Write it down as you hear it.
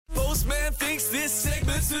man thinks this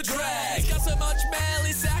segment's a drag. Got so much mail,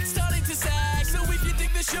 his sack's starting to sag. So if you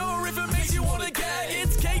dig the show or if it makes you want to gag,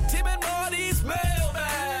 it's Kate, Tim and Marty's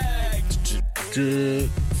Mailbag.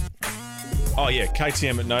 Oh, yeah,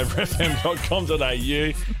 KTM at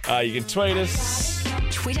novafm.com.au. You can tweet us.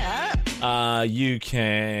 Twitter. You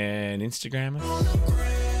can Instagram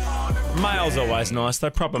us. Mail's always nice, though.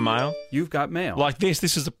 Proper mail. You've got mail. Like this.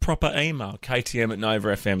 This is a proper email. KTM at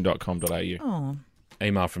novafm.com.au. Oh.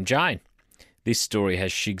 Email from Jane. This story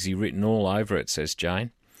has Shigsy written all over it, says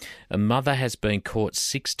Jane. A mother has been caught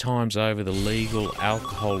 6 times over the legal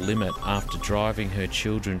alcohol limit after driving her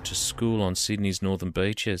children to school on Sydney's northern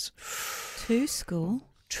beaches. To school?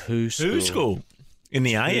 To school? In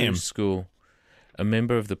the AM? To school. A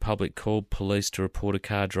member of the public called police to report a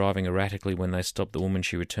car driving erratically when they stopped the woman.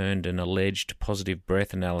 She returned an alleged positive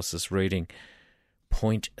breath analysis reading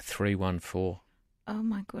 .314. Oh,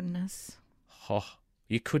 my goodness. Oh,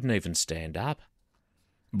 you couldn't even stand up.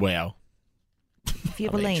 Wow. If you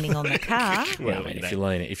were leaning on the car. Well,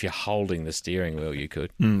 if you're holding the steering wheel, you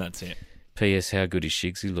could. That's it. P.S. How good is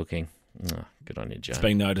Shigsy looking? Oh, good on you, Jane. It's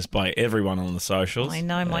been noticed by everyone on the socials. I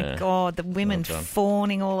know, my God, the women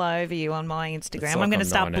fawning all over you on my Instagram. Like I'm going to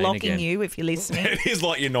start 19 blocking again. you if you're listening. It is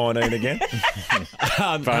like you're 19 again.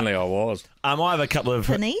 If only I was. I have a couple of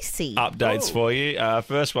Panisi. updates for you.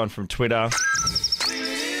 First one from Twitter.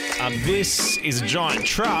 This is a giant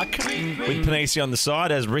truck with Panisi on the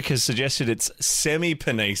side. As Rick has suggested, it's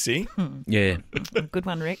semi-Panisi. Yeah. Good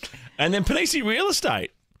one, Rick. And then Panisi Real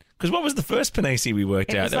Estate. Because what was the first Panisi we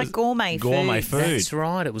worked out? It was like gourmet food. Gourmet food. That's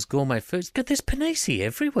right. It was gourmet food. God, there's Panisi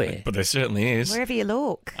everywhere. But there certainly is. Wherever you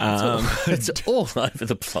look. It's all over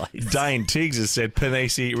the place. Dane Tiggs has said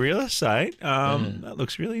Panisi Real Estate. That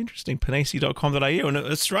looks really interesting. Panisi.com.au. An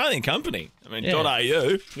Australian company. I mean, Yeah.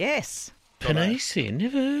 .au. Yes. Panisi. I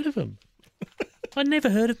never heard of them. I never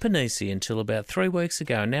heard of Panisi until about 3 weeks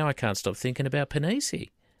ago. Now I can't stop thinking about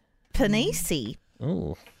Panisi. Panisi.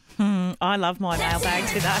 Oh. I love my mailbag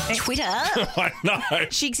today. Twitter. I know.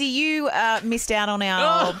 Shigsy, you missed out on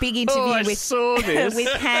our big interview I with saw this.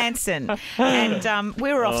 with Hanson. And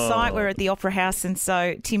we were off site. We were at the Opera House, and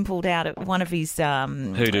so Tim pulled out one of his...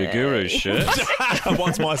 Hoodoo Guru's shirt.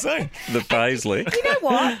 What's my saying? The Paisley. You know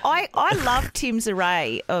what? I love Tim's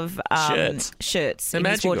array of shirts in his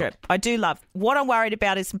magical. wardrobe. I do love. What I'm worried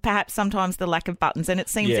about is perhaps sometimes the lack of buttons, and it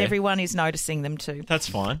seems everyone is noticing them too. That's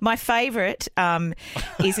fine. My favourite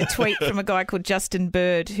is a tweet from a guy called Justin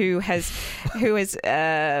Bird who has sent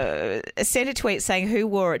a tweet saying who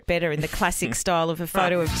wore it better in the classic style of a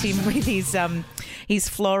photo of Tim with his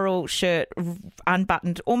floral shirt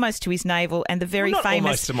unbuttoned almost to his navel and the very Not famous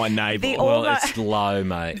almost to my navel. Well, it's low,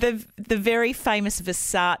 mate. the very famous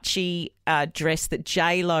Versace dress that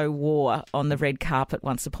J-Lo wore on the red carpet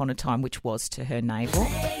once upon a time, which was to her navel.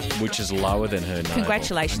 Which is lower than her navel.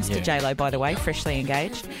 Congratulations to J-Lo, by the way, freshly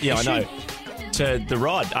engaged. Yeah, I know. To the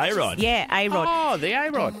Rod, A-Rod. Yeah, A-Rod. Oh, the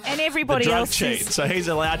A-Rod. And The everybody drug else cheat. is So he's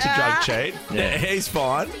allowed to drug cheat. Yeah. He's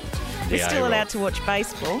fine. they're still allowed to watch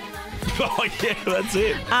baseball. Oh, yeah, that's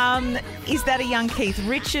it. Is that a young Keith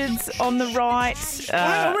Richards on the right?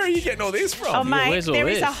 Wow, where are you getting all this from? Oh, mate, where's all there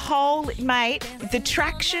is this? a whole... Mate, the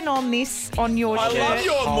traction on this, on your I shirt... love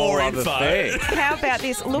your more Whole other info. thing. How about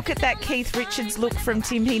this? Look at that Keith Richards look from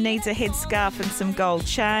Tim. He needs a headscarf and some gold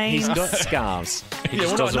chains. He's got scarves. He Yeah,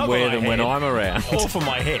 just well, doesn't not wear my them when head. I'm around. All for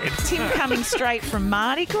my head. Tim coming straight from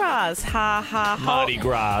Mardi Gras. Ha, ha, ha. Mardi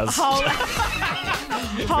Gras.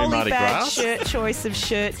 Holy Mardi bad Gras? shirt choice of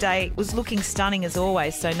shirt day. Was looking stunning as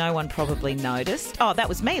always, so no one probably noticed. Oh, that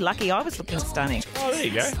was me. Lucky I was looking stunning. Oh, there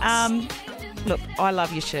you go. Look, I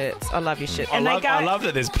love your shirts. I love your shirt. I And love, they go. I love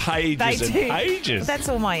that there's pages They and do. pages. That's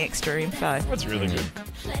all my extra info. That's really good.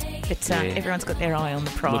 But everyone's got their eye on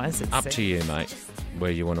the prize. Up to you, mate,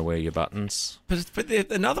 where you want to wear your buttons. But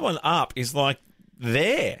another one up is like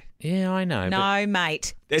there. Yeah, I know. No,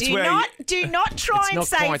 mate. That's Do where not try It's and not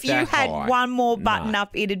say quite if you that had high. one more button No.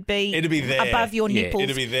 up, it'd be there. above your Yeah. nipples.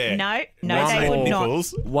 It'd be there. No, One they more would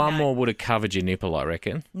nipples. One more would have covered your nipple, I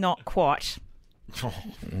reckon, not quite.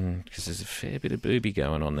 because there's a fair bit of booby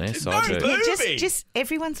going on there. No Side boob. booby. Just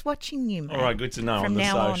everyone's watching you, mate. All right, good to know. From on the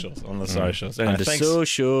now on. socials. On the socials. Anyway, Under thanks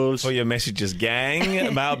socials. for your messages,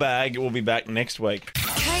 gang. Mailbag will be back next week.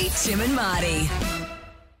 Kate, Tim and Marty.